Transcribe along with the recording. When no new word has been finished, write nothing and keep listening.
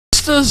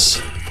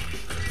Justice!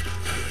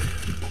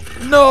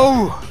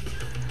 No!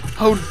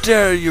 How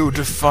dare you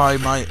defy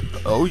my...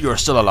 Oh, you're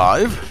still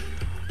alive?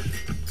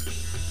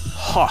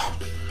 Ha!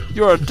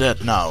 You're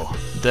dead now.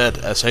 Dead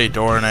as a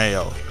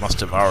doornail. Must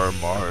devour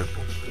more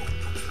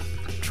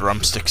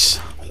drumsticks.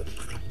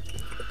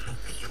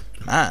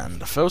 Man,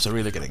 the foes are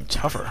really getting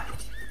tougher.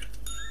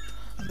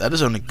 And that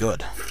is only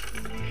good.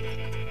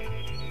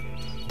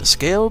 The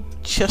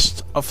scaled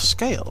chest of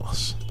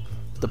scales.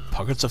 The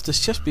pockets of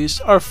this chest piece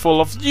are full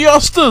of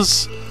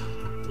justice!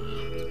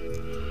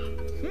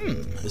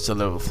 It's a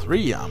level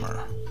 3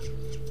 armor.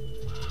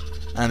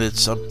 And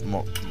it's a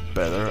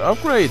better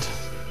upgrade.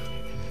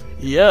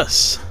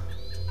 Yes.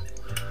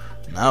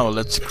 Now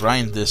let's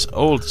grind this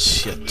old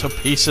shit to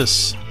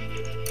pieces.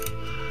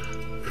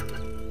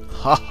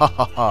 Ha ha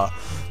ha ha.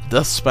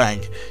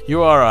 Deathspank,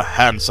 you are a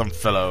handsome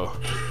fellow.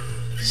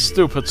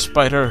 Stupid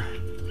spider.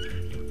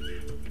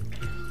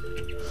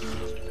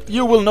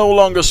 You will no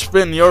longer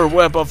spin your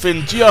web of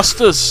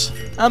injustice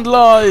and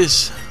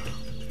lies.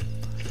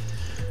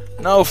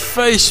 Now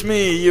face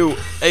me, you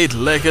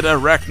 8-legged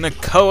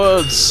arachnid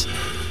cowards.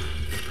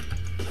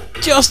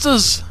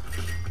 Justice!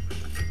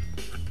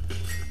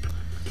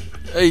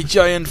 A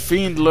giant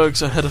fiend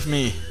lurks ahead of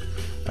me.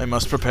 I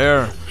must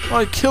prepare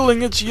by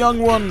killing its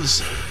young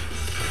ones.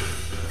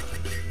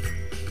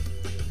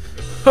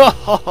 Ha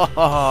ha ha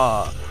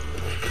ha!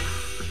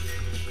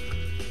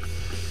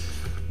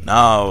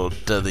 Now,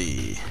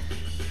 Daddy.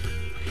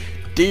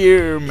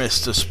 Dear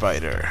Mr.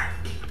 Spider,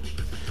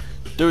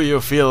 do you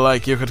feel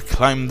like you could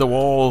climb the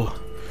wall?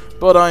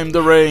 But I'm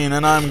the rain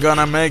and I'm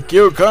gonna make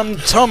you come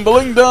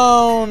tumbling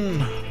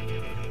down!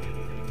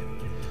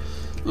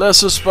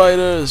 Lesser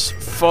spiders,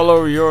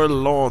 follow your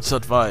lord's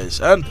advice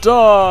and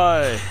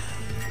die!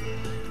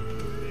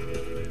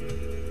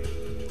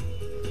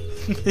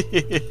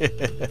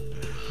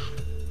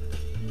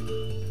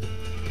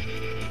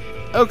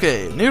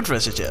 Okay, new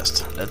treasure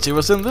chest. Let's see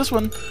what's in this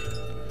one.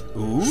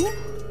 Ooh,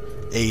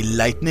 a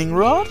lightning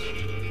rod?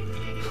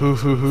 Hoo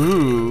hoo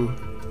hoo.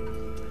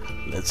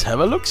 Let's have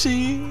a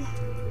look-see.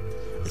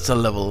 It's a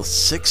level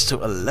 6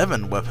 to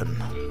 11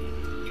 weapon.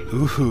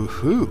 Ooh hoo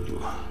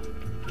hoo.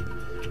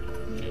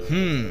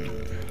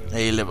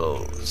 A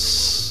level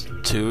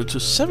 2 to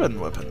 7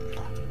 weapon.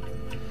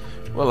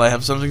 Well, I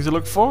have something to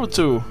look forward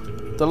to.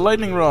 The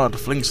lightning rod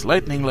flings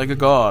lightning like a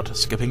god,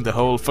 skipping the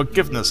whole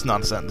forgiveness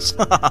nonsense.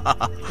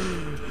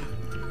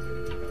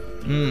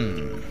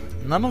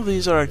 None of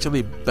these are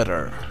actually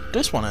better.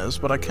 This one is,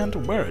 but I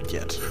can't wear it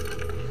yet.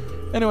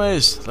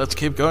 Anyways, let's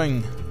keep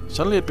going.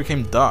 Suddenly it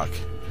became dark.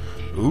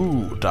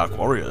 Ooh, dark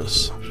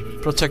warriors.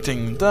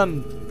 Protecting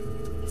the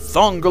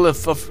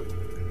Thongolith of...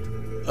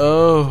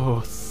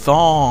 Oh,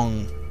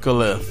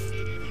 Thongolith.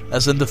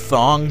 As in the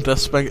thong,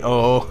 Deathspank.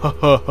 Oh, ho,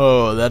 ho,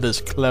 ho, that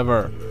is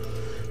clever.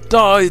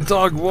 Die,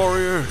 dog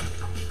warrior!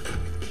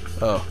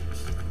 Oh.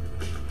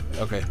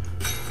 Okay.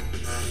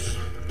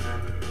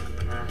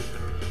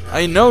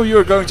 I know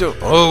you're going to...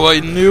 Oh, I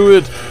knew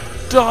it!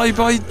 Die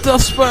by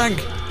Deathspank!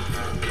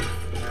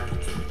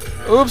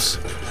 Oops!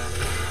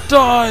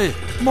 Die!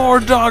 More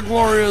dog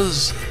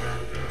warriors!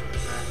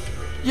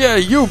 Yeah,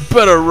 you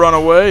better run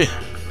away!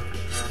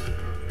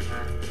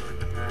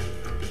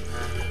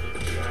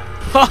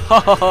 Ha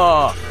ha ha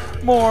ha!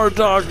 More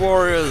dog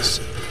warriors!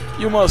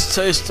 You must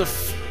taste the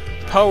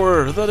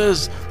power that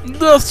is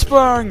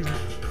Deathspank!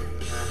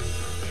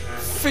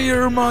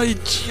 Fear my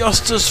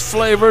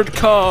justice-flavored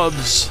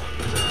cobs!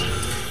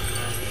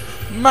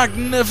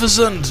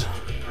 Magnificent!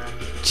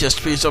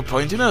 Chest piece of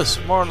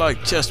pointiness, more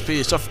like chest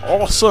piece of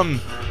awesome!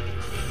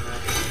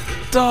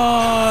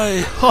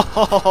 Die! Ha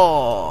ha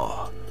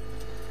ha!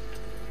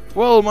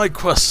 Well, my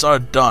quests are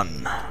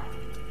done.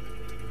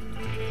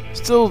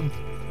 Still,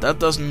 that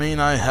doesn't mean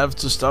I have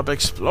to stop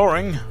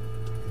exploring.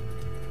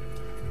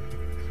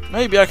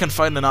 Maybe I can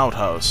find an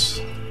outhouse.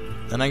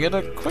 Then I get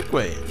a quick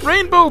way.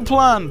 Rainbow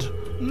plant!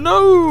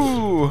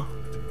 No!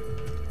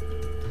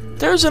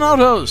 There's an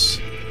outhouse!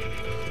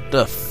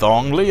 The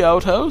Thongli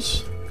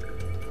outhouse?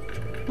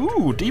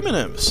 Ooh, demon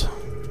imps.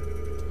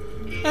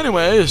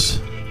 Anyways.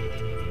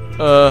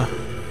 Oh,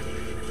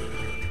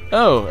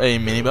 a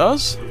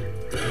mini-boss?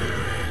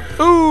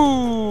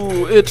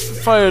 Ooh, it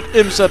fired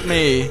imps at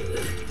me.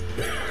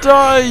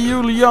 Die,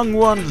 you young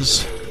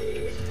ones.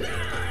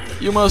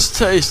 You must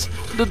taste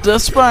the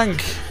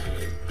Deathspank.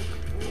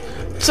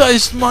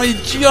 Taste my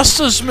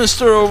justice,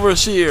 Mr.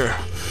 Overseer.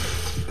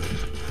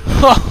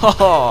 Ha ha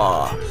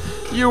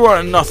ha. You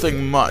are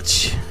nothing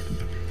much.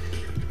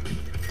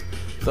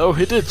 Though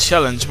he did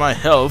challenge my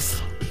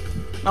health.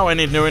 Now I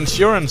need new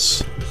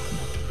insurance.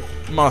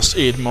 Must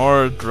eat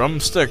more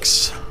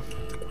drumsticks.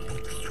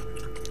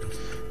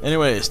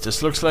 Anyways,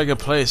 this looks like a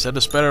place that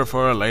is better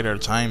for a later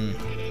time.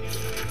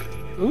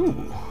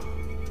 Ooh.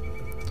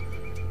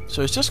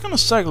 So it's just gonna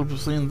cycle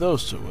between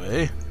those two,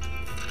 eh?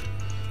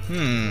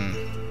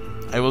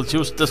 I will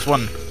choose this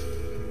one.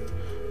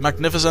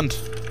 Magnificent.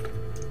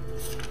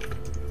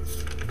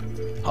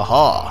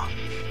 Haha.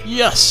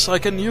 Yes, I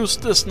can use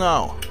this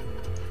now.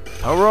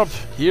 Power up,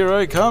 here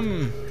I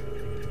come.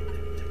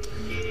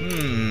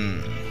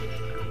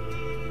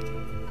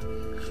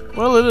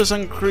 Well, it is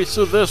increased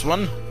to this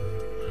one.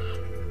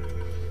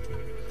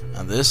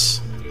 And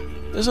this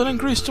is an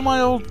increase to my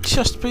old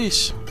chest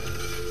piece.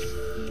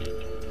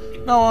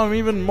 Now I'm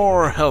even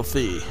more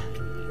healthy.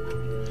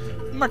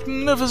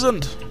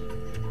 Magnificent!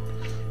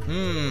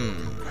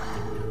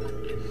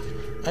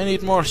 I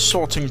need more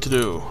sorting to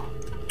do.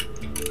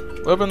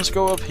 Weapons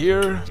go up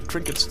here,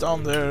 trinkets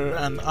down there,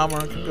 and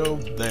armor can go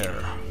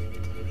there.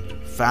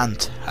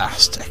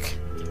 Fantastic.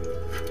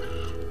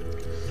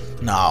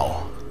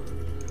 Now.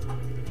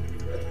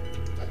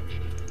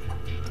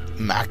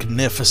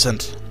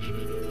 Magnificent.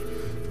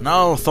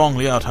 Now,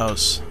 Thongli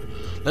Outhouse,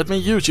 let me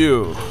use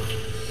you.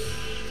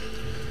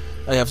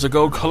 I have to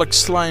go collect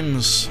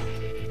slimes.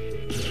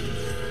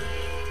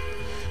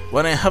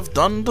 When I have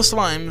done the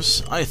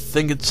slimes, I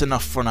think it's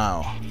enough for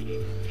now.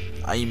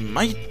 I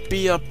might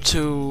be up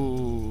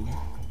to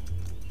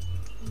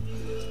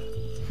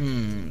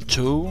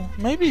 2,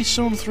 maybe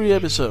soon 3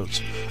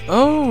 episodes.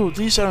 Oh,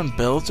 these aren't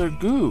bells, they're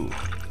goo.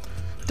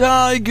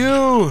 Die,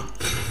 goo!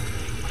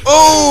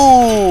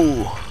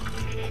 Oh!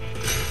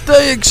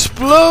 They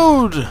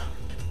explode!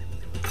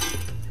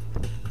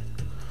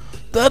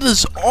 That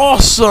is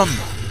awesome!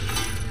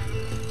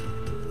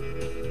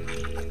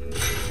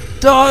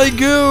 Die,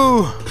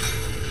 goo!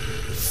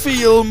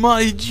 Feel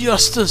my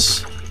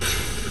justice!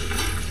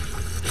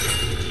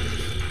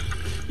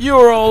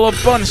 You're all a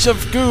bunch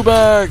of goo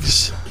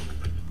bags!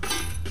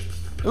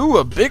 Ooh,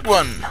 a big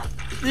one!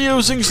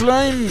 Using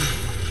slime!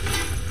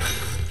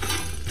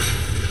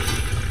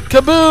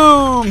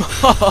 Kaboom!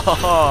 Ha ha ha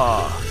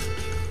ha!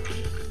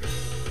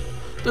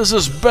 This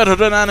is better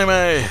than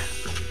anime!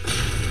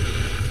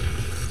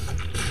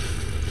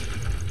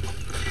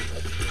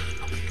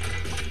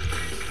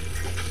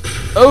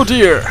 Oh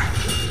dear!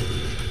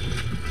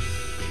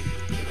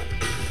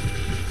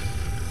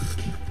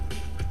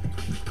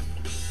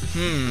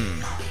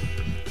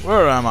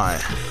 Where am I?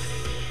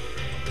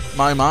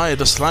 My,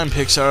 the slime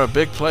pits are a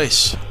big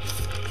place.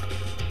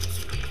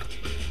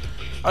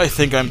 I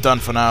think I'm done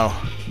for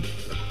now.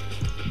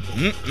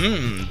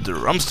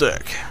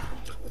 Drumstick.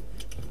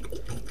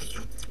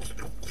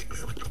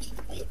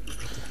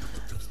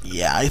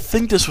 Yeah, I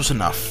think this was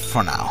enough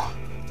for now.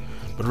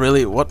 But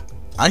really, what?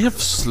 I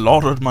have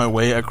slaughtered my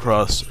way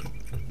across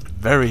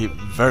very,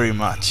 very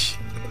much.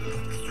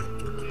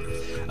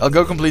 I'll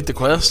go complete the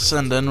quests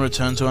and then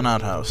return to an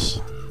outhouse.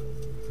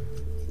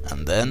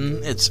 And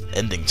then it's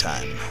ending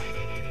time.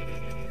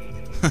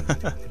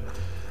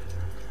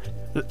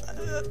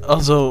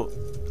 Also,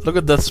 look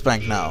at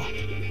Deathspank now.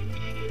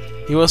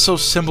 He was so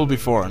simple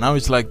before, now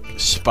he's like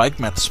Spike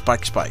met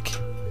Spike.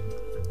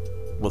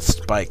 With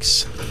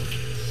spikes.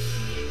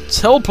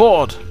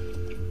 Teleport!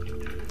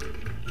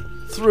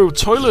 Through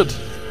toilet!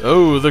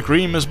 Oh, the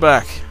cream is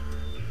back.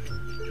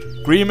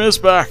 Cream is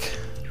back.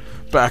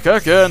 Back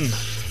again.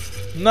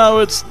 Now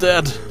it's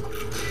dead.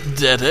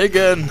 Dead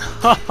again.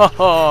 Ha ha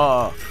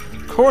ha!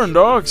 Corn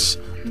dogs!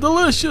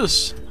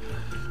 Delicious!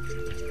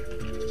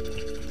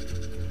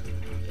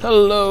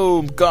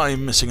 Hello, guy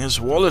missing his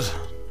wallet.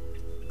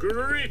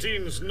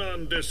 Greetings,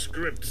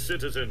 nondescript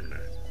citizen.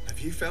 Have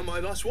you found my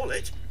lost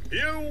wallet?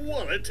 Your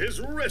wallet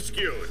is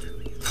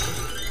rescued.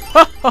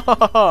 Ha ha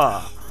ha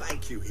ha!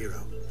 Thank you,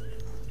 hero.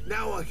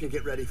 Now I can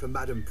get ready for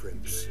Madam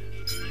Primps.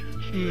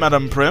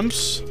 Madam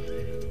Primps?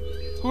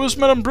 Who is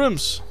Madam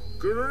Primps?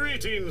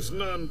 Greetings,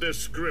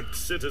 nondescript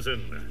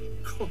citizen.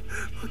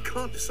 I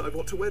can't decide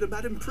what to wear to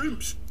Madam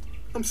Primps.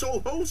 I'm so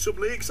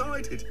wholesomely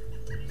excited.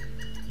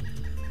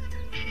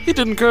 He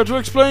didn't care to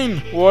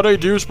explain. What a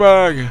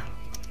douchebag.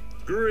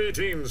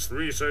 Greetings,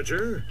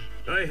 researcher.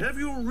 I have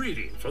you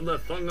reading from the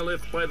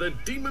Thongolith by the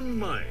Demon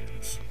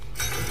Mines.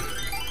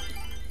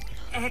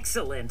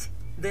 Excellent.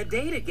 The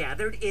data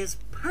gathered is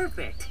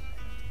perfect.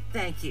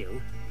 Thank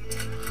you.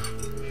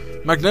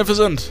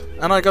 Magnificent.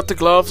 And I got the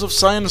gloves of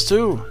science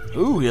too.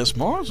 Ooh, he has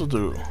more to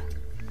do.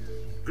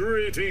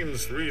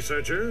 Greetings,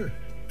 researcher.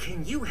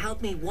 Can you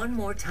help me one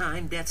more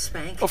time,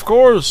 Deathspank? Of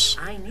course.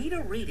 I need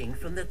a reading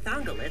from the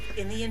Thongolith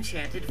in the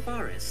Enchanted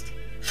Forest.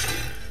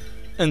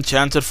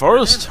 Enchanted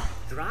Forest? Remember,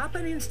 drop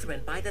an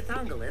instrument by the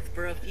Thongolith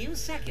for a few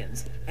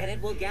seconds, and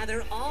it will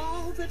gather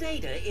all the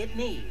data it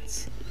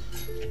needs.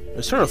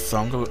 Is there a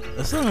Thongolith?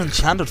 Is there an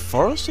Enchanted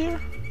Forest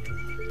here?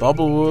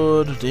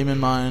 Bubblewood, Demon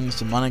Mines,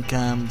 Demonic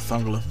Camp,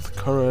 Thongolith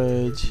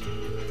Courage.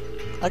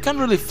 I can't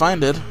really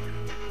find it.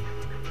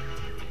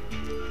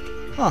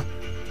 Huh.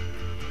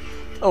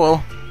 Oh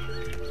well.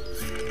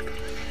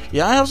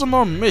 Yeah, I have some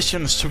more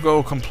missions to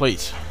go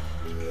complete.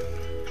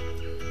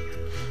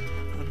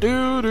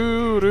 Do,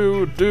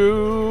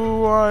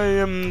 I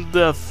am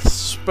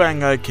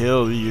Deathspank, I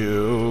kill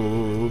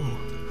you.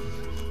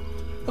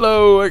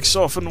 Hello,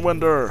 ex-orphan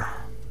vendor.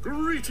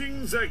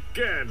 Greetings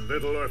again,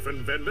 little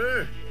orphan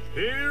vendor.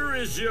 Here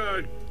is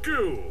your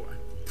goo.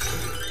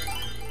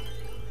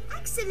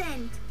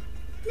 Excellent.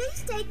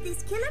 Please take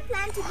this killer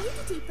plant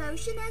immunity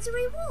potion as a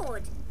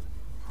reward.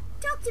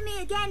 Talk to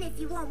me again if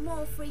you want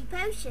more free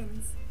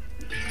potions.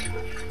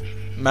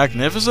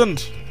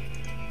 Magnificent.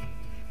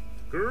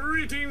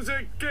 Greetings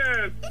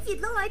again! If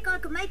you'd like, I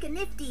could make a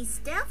nifty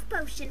stealth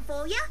potion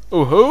for you.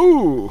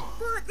 Oh-ho!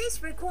 But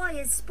this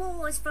requires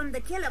spores from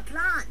the killer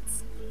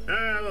plants.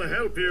 I'll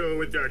help you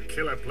with your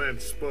killer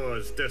plant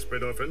spores,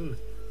 Desperate Orphan.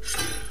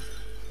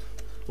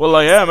 Well,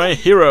 I am a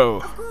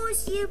hero. Of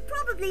course, you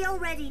probably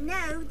already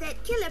know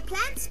that killer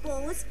plant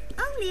spores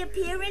only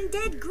appear in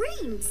dead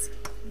greens.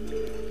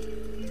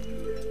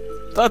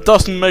 That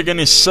doesn't make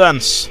any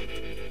sense.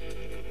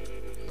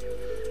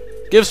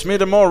 Gives me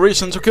the more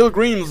reason to kill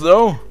greens,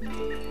 though.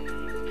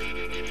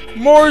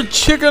 More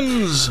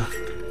chickens!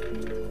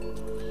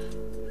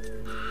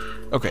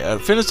 Okay, I'll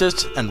finish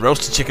this and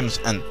roast the chickens,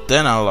 and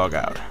then I'll log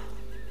out.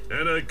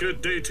 And a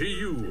good day to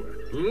you,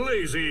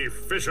 lazy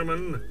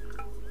fisherman.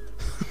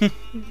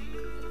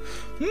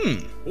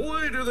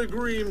 Why do the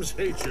Greens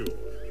hate you?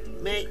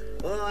 Mate,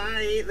 oh,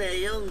 I eat their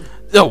young.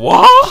 The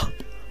what?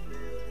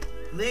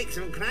 Makes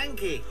them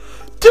cranky.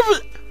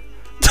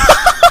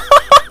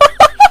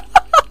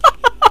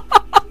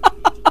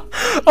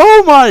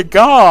 Oh my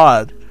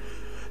god!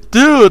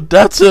 Dude,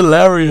 that's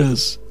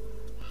hilarious.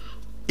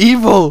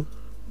 Evil,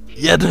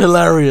 yet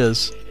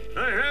hilarious.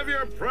 I have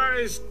your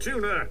prize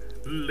tuna,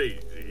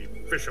 lazy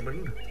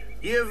fisherman.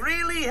 You've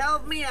really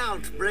helped me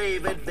out,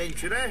 brave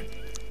adventurer.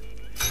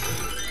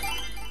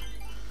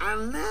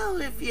 And now,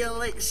 if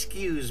you'll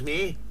excuse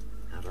me,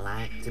 I'd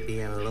like to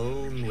be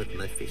alone with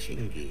my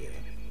fishing gear.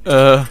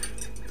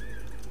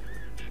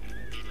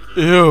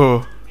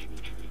 Ew.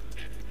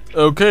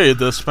 Okay,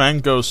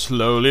 Deathspank goes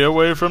slowly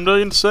away from the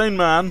insane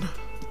man.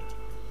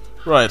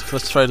 Right,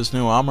 let's try this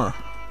new armor.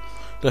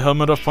 The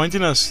helmet of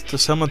pointiness.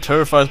 This helmet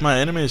terrifies my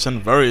enemies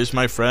and worries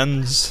my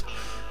friends.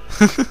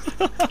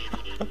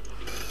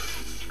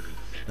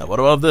 Now what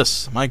about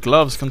this? My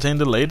gloves contain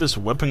the latest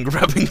weapon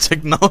grabbing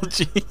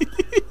technology.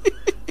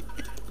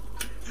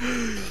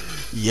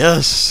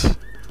 Yes.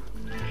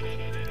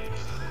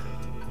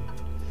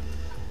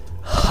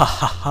 Ha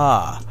ha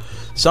ha.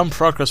 Some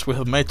progress we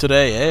have made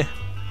today, eh?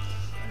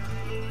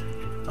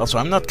 Also,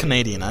 I'm not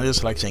Canadian, I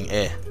just like saying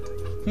eh.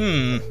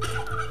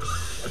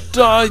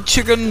 Die,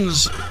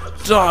 chickens!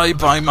 Die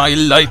by my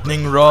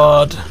lightning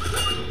rod!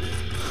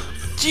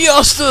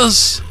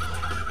 Justice!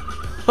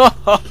 Ha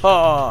ha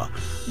ha!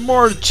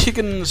 More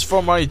chickens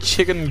for my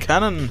chicken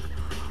cannon!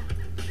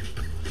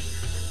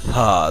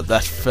 Ah,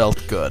 that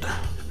felt good.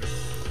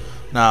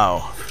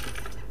 Now,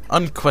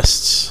 on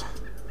quests.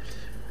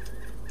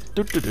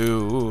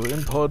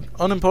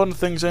 Unimportant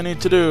things I need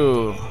to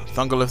do.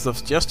 Thongoliths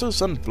of justice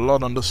and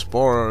blood on the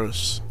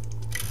spores.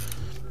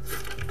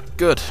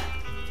 Good.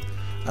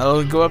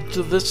 I'll go up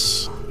to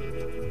this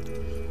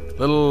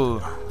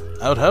little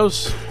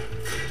outhouse,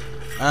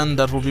 and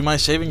that will be my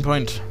saving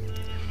point.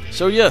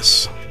 So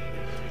yes,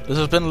 this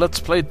has been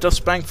Let's Play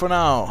Deathspank for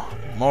now.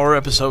 More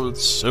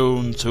episodes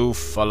soon to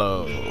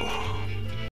follow.